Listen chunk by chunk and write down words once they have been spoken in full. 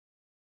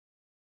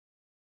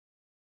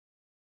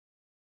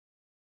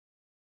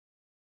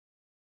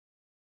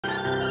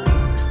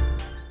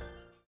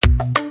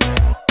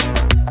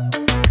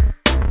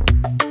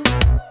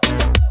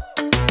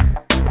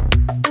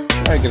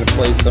probably going to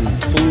play some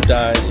food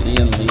dye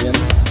Lian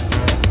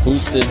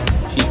boosted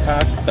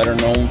Peacock, better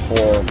known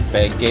for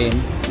bag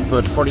game.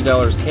 Put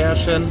 $40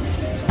 cash in,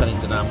 it's penny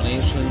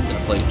denomination. Going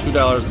to play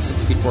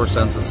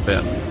 $2.64 a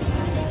spin.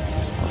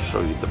 I'll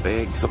show you the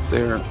bags up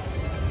there.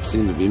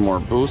 Seem to be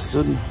more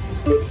boosted.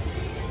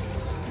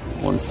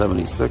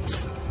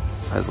 176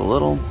 has a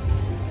little,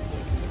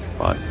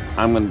 but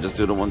I'm going to just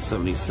do the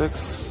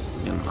 176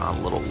 in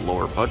a little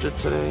lower budget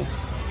today.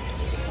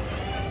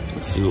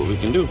 Let's see what we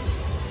can do.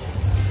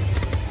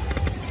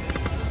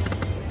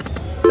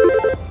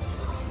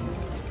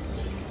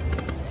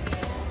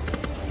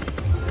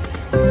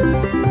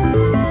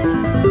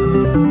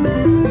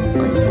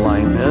 Nice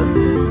line hit.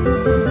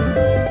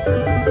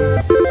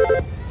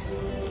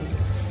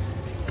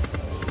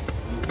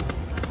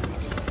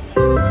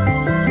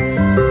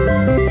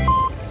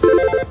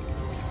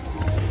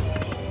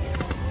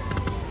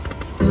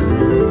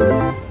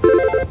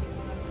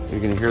 You're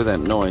going to hear that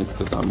noise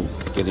because I'm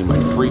getting my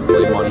free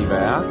play money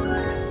back.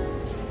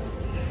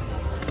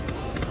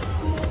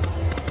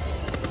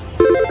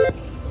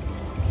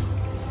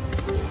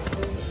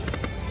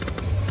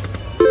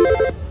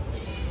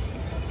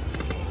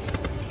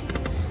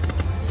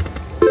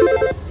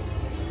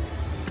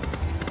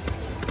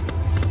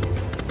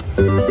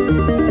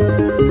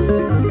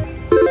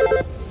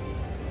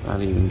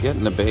 Not even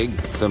getting the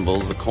big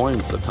symbols, the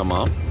coins that come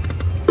up.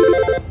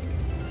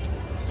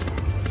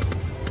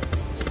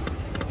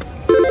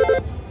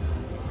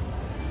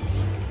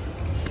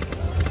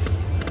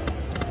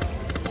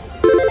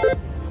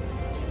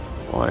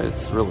 Boy,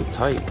 it's really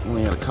tight.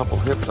 Only had a couple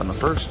hits on the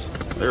first.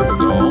 There we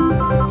go.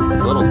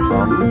 A little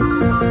something.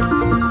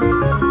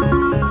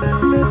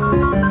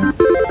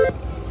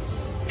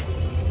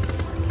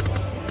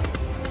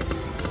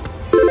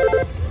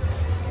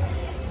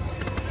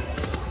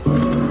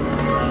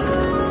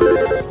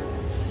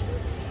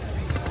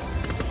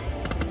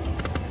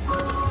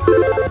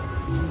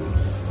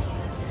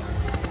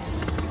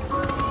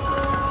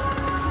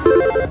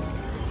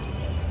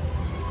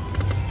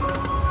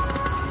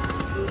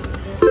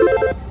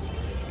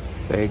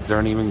 Bags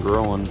aren't even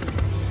growing.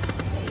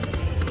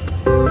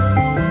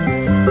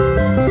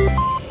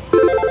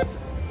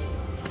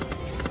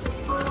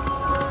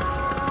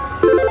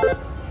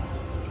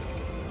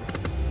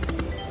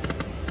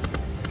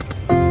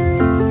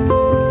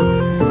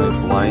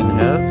 Nice line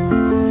hit.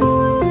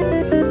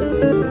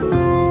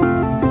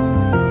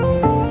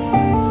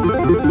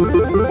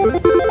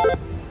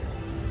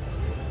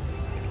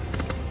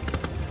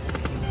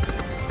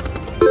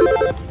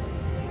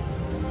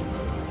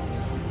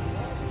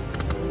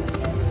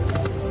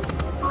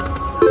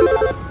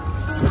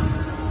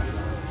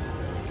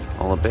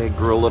 Well, the bag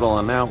grew a little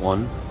on that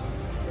one.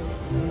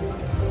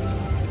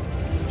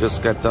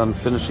 Just got done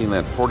finishing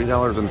that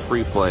 $40 in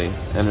free play.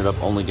 Ended up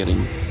only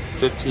getting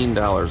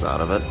 $15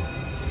 out of it.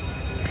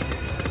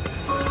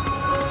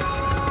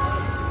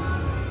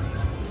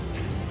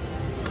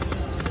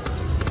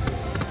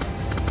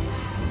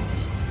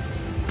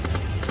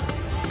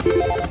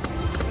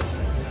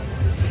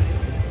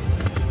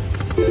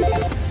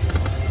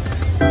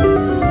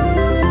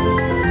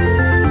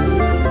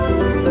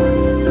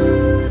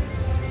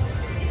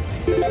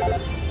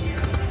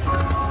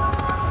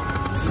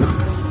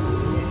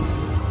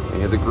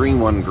 The green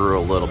one grew a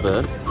little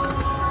bit.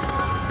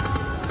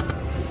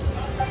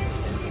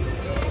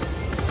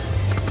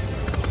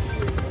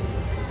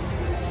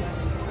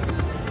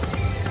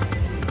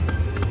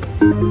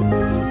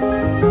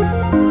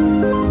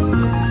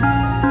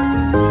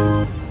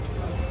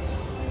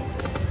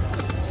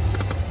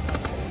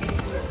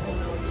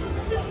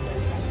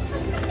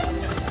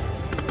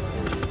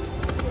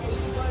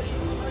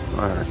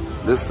 All right,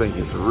 this thing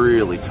is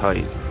really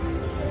tight.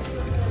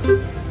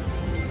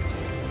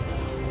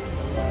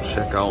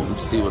 Check out and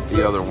see what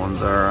the other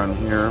ones are on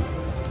here.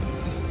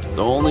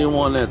 The only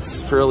one that's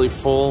fairly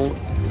full,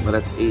 but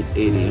that's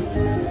 $8.80.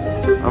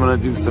 I'm gonna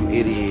do some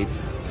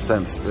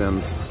 88-cent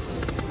spins.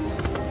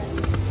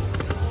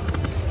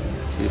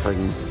 See if I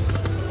can.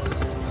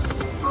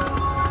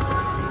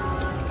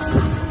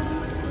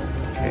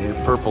 Okay,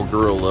 purple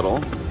grew a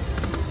little.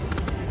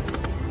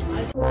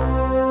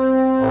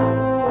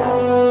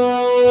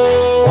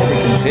 While we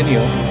continue,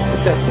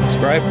 hit that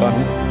subscribe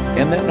button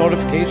and that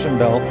notification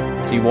bell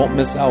so you won't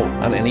miss out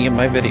on any of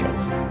my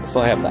videos. So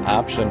I have the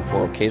option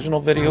for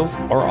occasional videos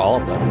or all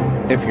of them.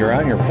 If you're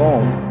on your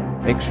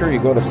phone, make sure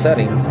you go to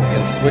settings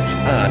and switch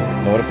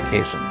on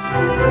notifications.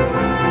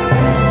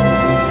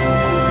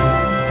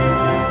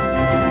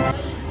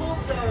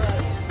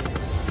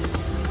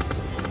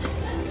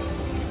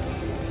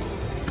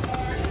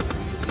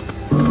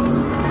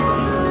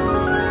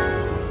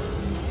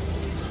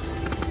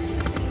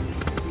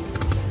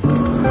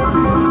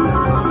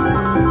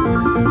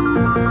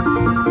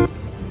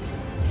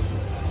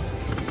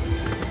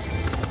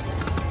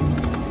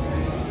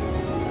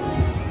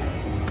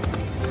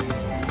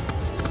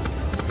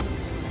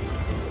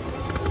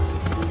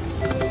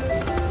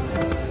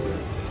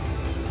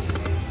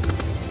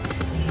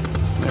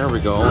 There we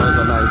go, there's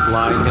a nice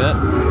line hit.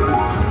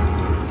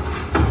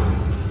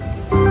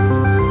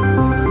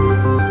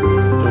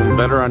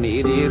 better on the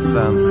 88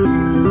 cents.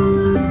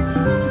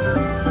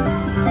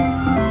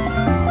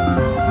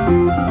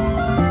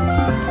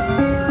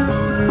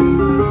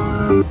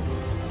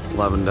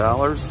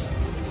 $11.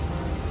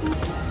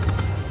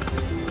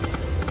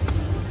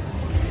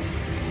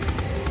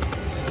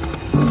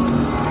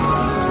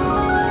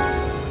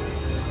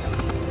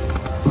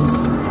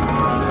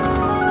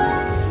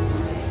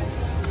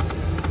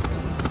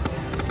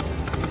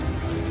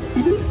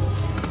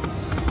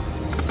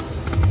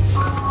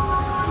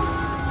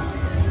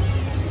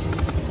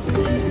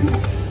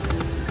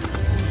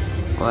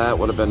 Well, that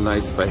would have been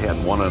nice if I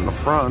had one in the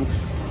front.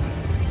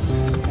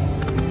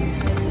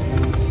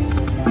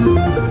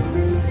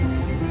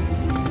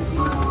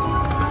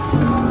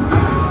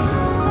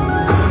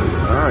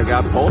 I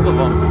got both of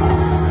them.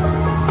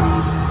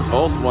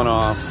 Both went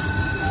off.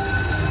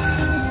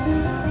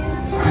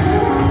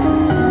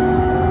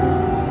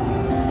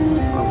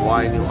 I'll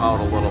widen you out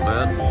a little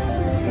bit.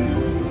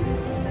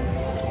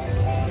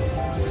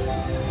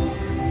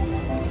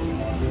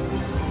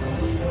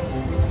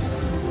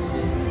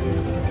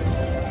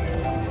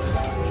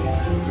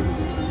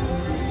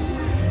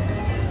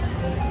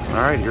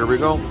 All right, here we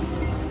go.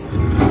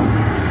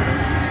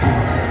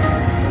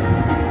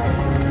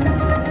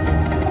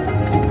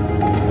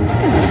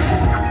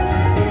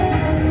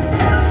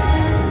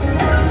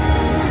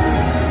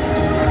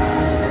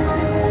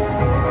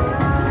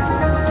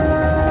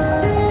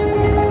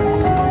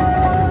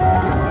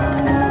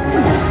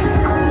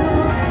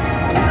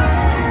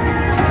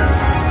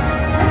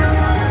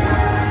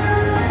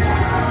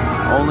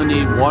 Only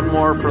need one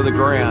more for the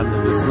grand.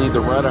 Just need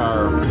the red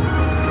arm.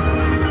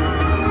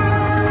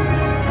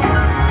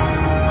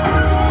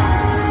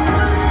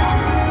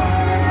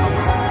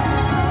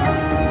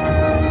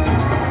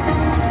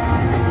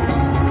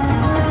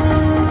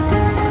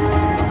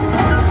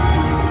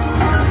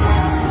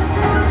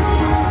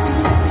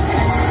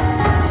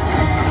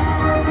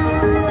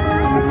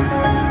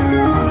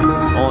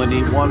 Only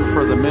need one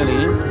for the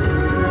mini.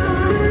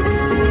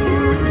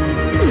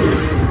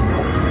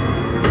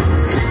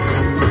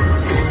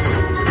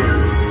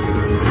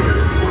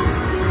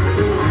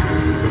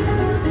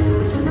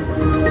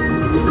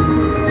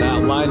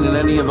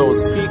 Any of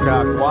those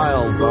Peacock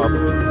wilds up.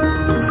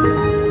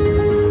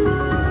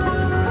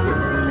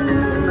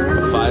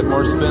 5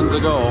 more spins to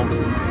go.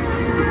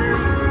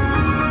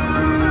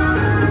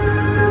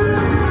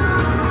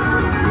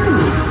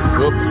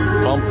 Oops,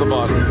 bumped the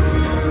button.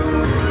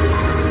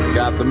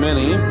 Got the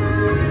mini.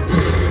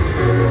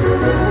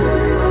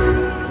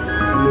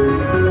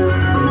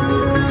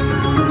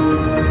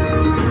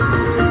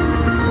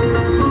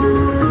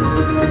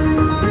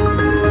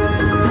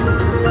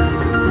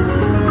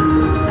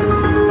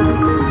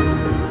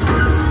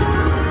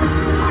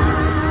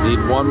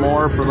 One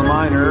more for the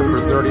minor for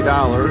 $30.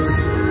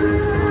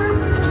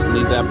 Just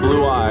need that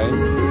blue eye.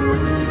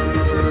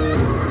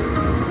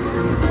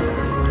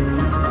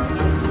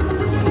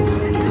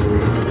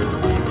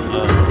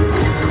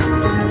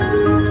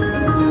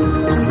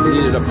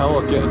 Needed a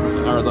pelican,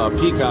 or the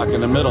peacock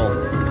in the middle.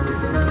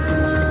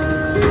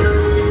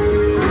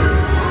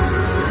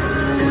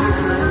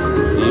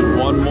 Need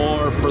one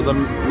more for the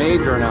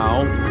major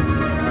now.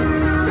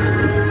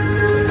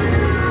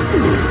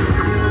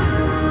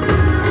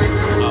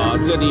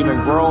 Didn't even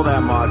grow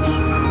that much.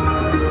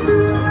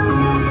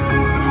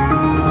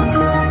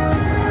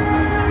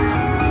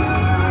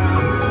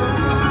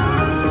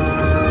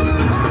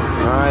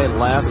 All right,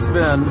 last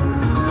spin.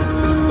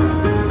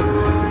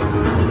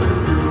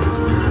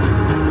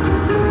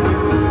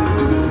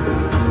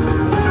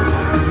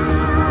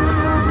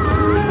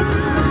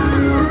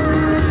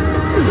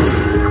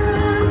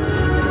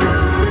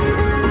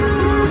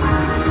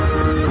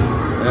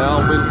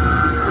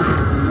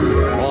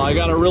 I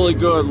got a really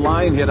good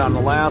line hit on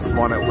the last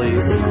one at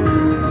least,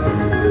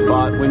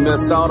 but we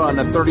missed out on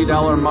a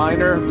 $30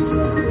 minor,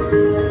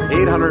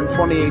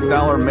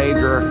 $828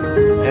 major,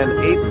 and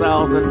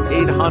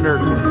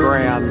 $8,800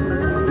 grand.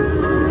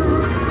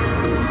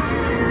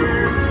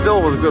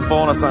 Still was a good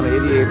bonus on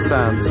 88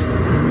 cents.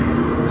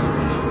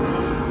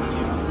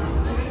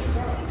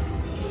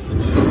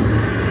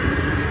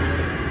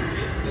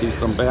 Do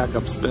some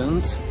backup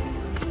spins.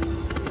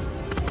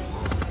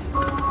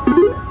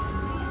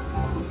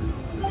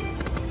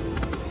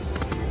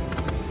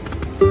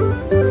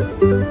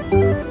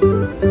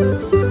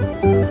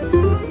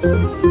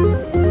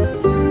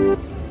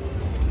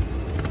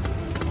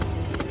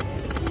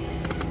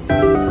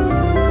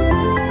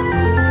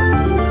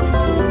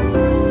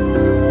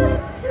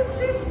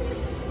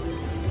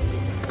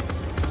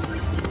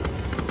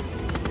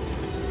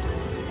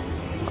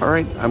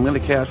 Alright, I'm going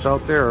to cash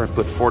out there. I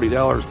put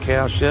 $40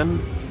 cash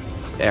in,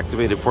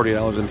 activated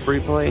 $40 in free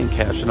play, and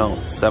cashing out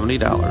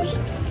 $70.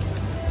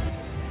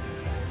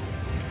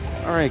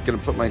 Alright, going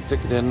to put my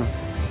ticket in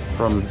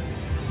from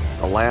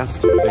the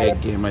last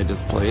bag game I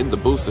just played, the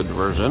boosted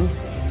version.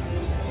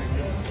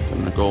 I'm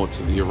going to go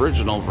to the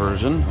original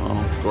version.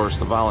 Oh, of course,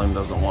 the volume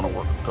doesn't want to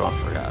work. Oh, I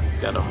forgot.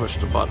 Got to push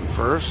the button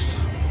first.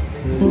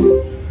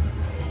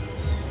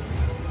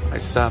 I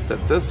stopped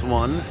at this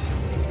one.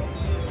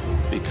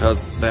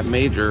 because that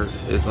major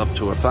is up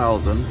to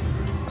 1,000.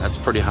 That's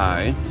pretty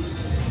high.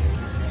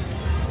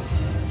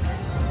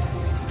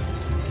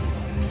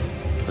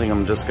 I think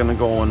I'm just gonna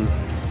go and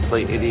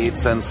play 88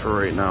 cents for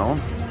right now.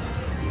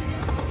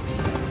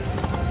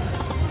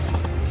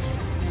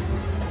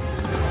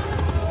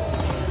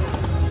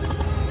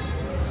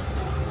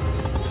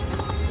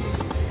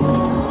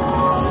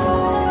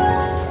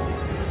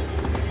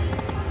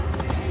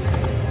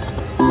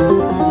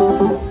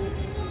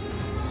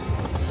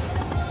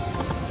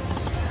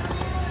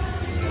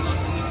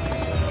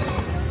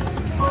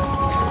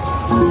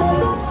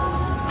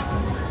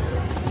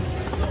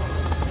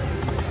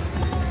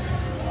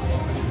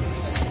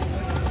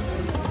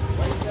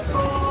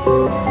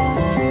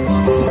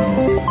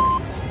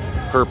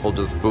 Purple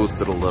just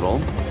boosted a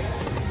little.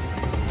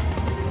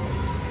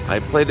 I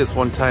played this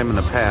one time in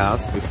the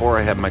past before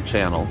I had my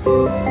channel.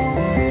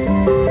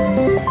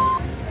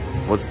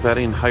 Was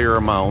betting higher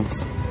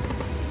amounts.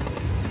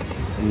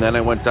 And then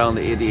I went down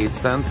to 88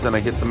 cents and I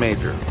hit the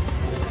major.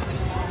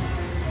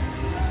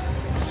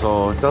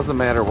 So it doesn't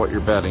matter what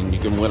you're betting, you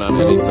can win on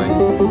anything.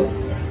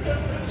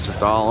 It's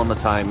just all in the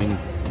timing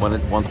when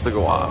it wants to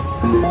go off.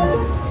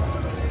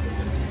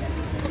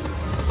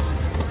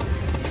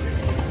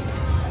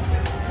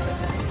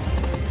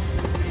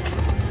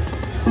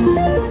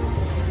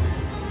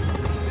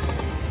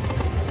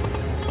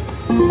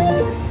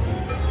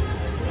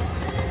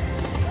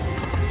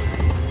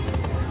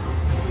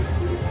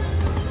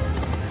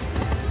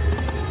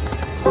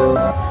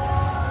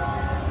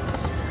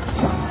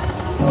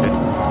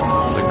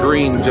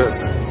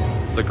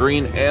 The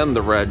green and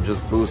the red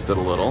just boosted a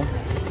little.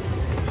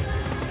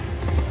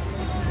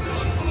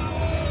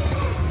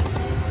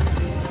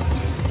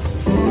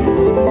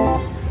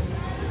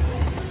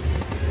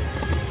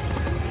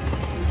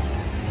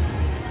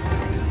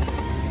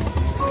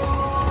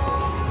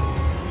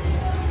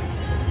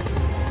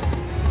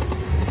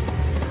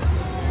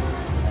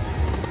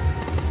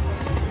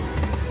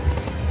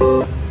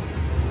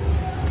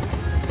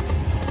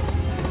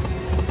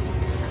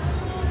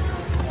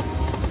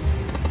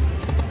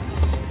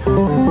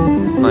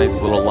 Nice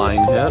little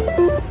line hit,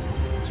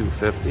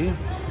 250.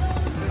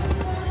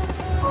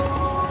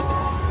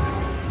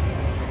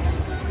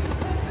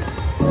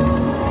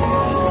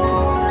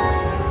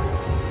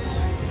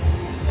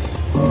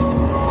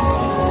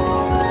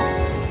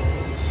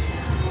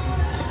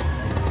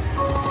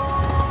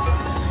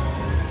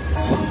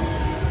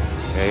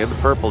 Okay, the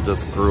purple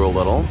just grew a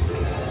little.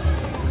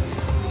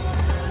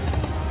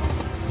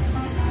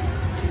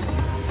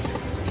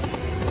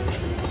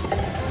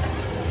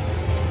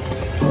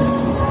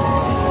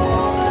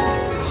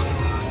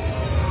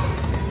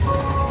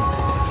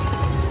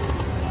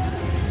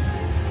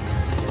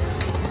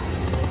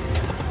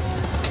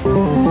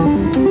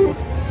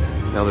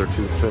 Another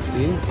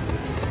 250.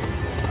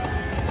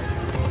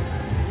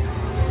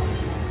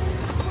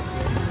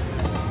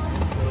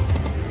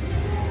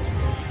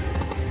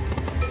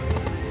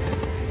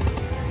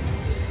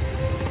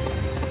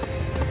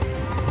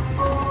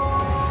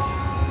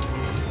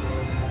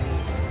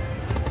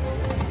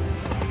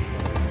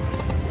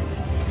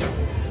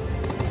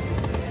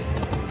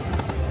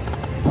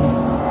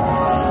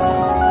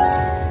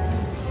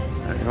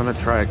 I'm gonna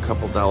try a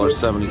couple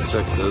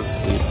 $1.76s,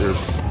 see if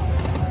there's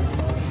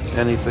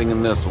anything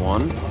in this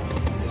one.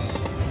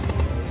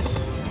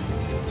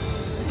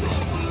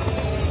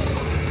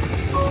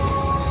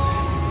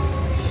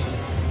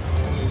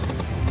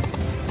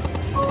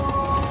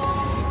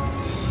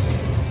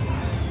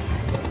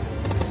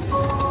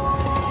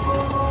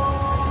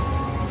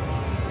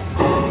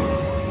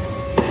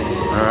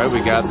 All right,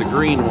 we got the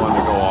green one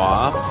to go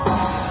off.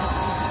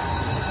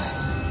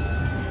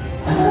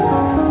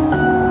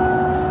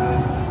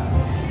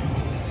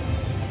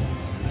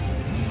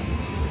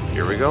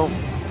 Here we go.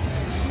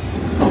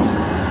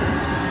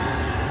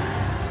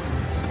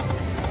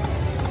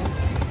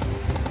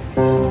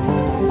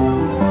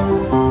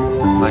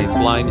 Nice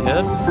line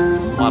hit,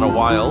 a lot of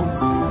wilds.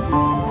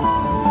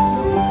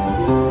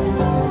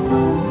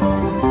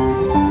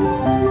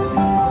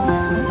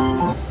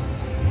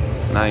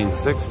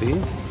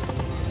 $9.60.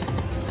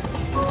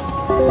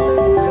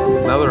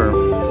 Another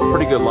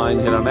pretty good line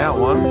hit on that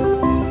one.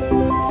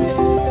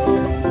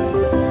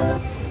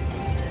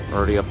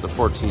 Already up to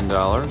 $14.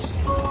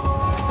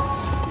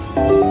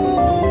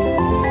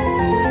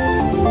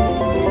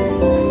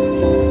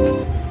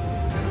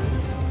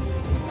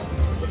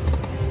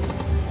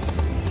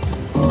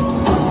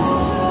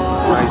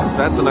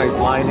 That's a nice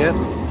line hit,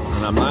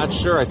 and I'm not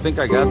sure. I think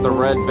I got the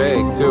red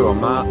bag too.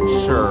 I'm not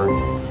sure.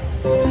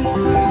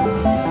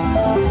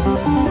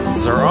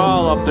 They're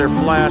all up there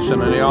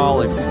flashing and they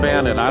all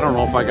expanded. I don't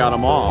know if I got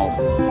them all.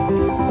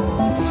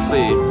 Let's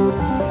see.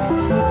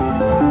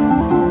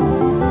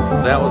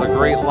 That was a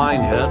great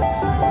line hit.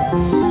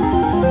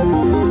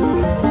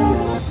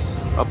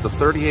 Up to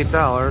 $38.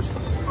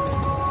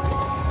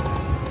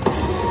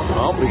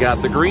 Well, we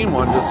got the green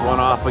one, just went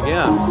off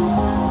again.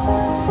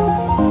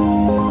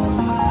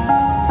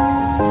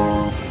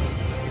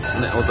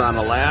 That was on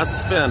the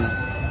last spin.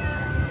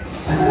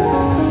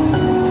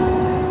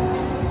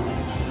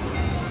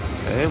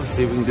 Okay, let's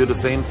see if we can do the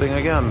same thing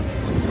again.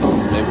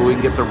 Maybe we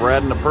can get the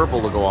red and the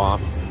purple to go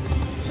off.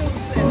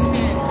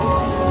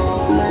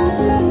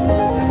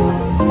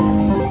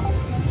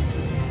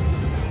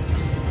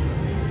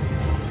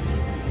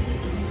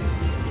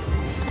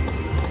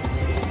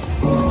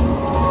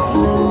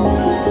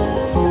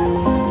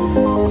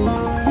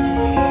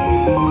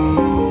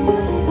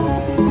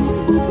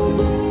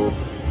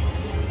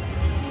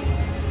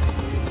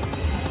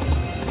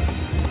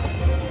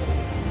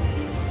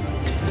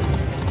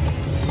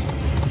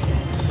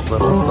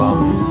 Little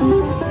some.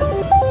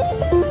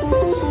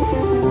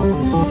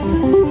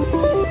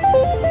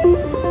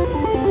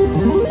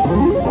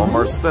 One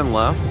more spin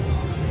left.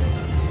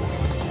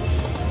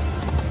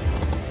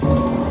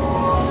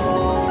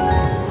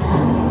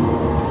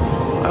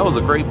 That was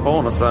a great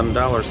bonus on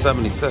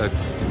 $1.76,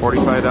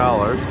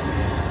 $45.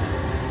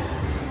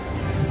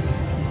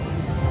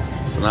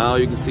 So now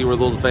you can see where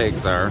those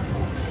bags are.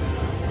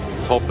 I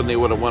was hoping they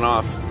would have went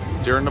off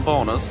during the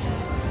bonus.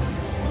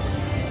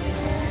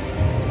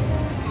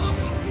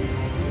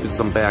 Do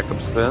some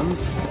backup spins.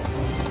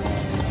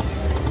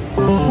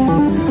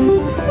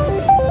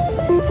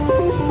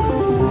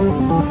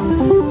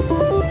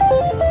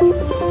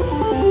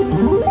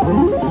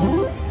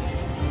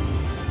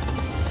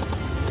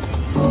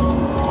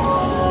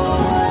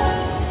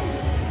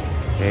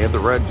 Okay, the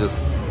red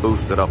just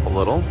boosted up a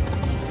little.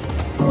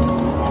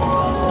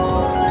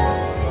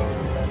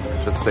 I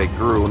should say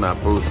grew,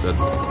 not boosted.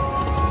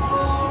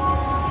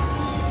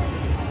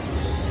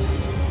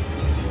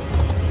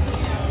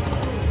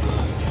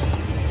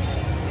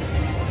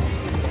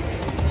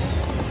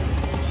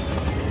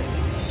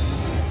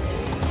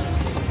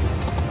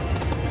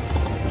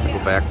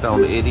 Back down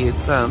to 88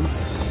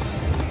 cents.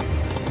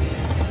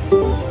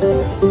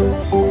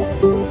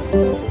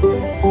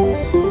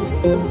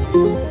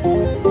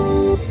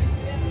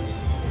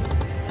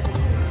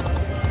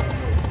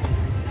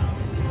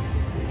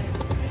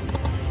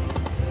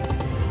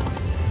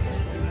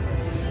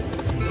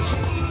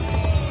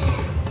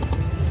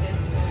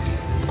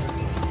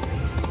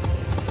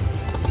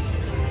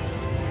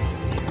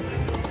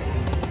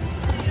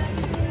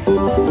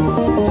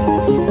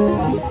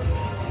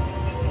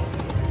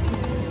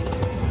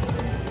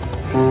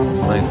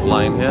 Nice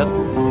line hit.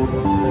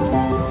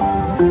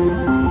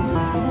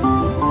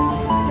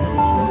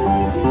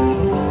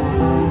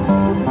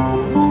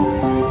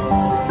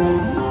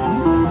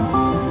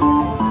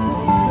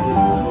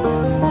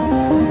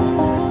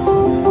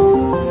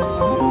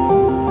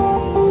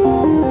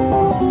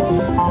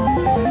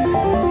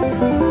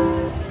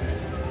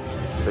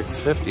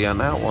 $6.50 on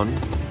that one.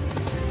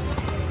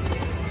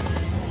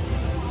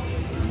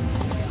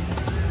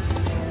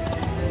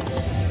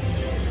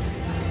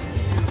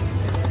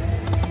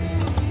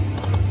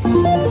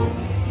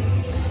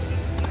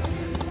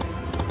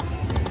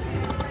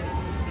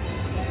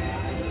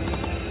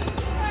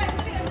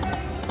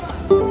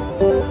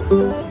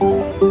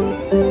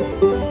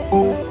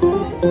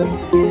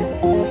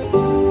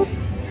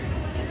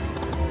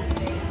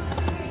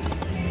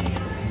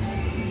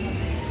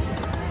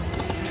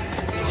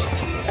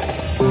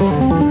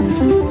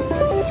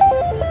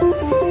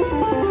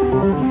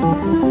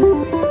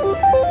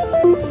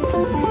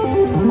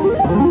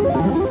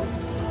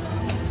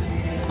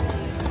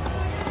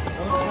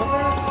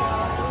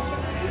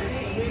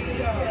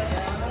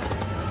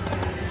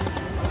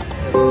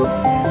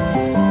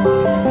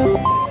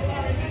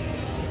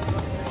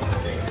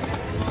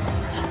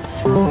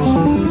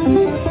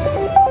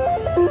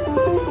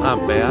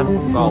 Not bad,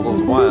 with all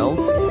those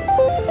wilds.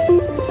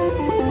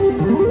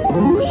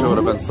 Wish there would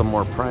have been some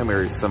more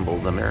primary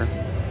symbols in there.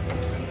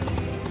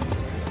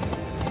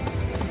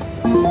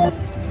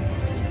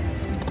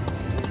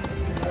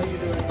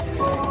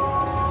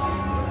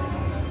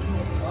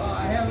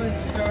 I haven't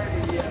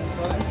started yet,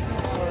 so I'm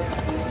still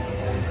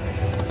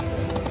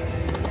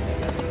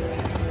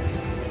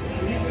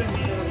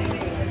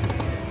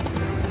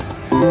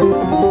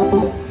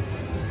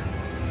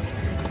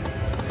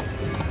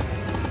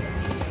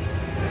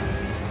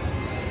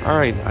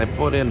Alright, I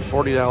put in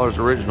 $40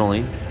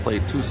 originally,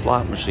 played 2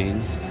 slot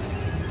machines.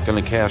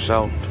 Gonna cash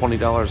out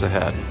 $20 a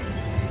head.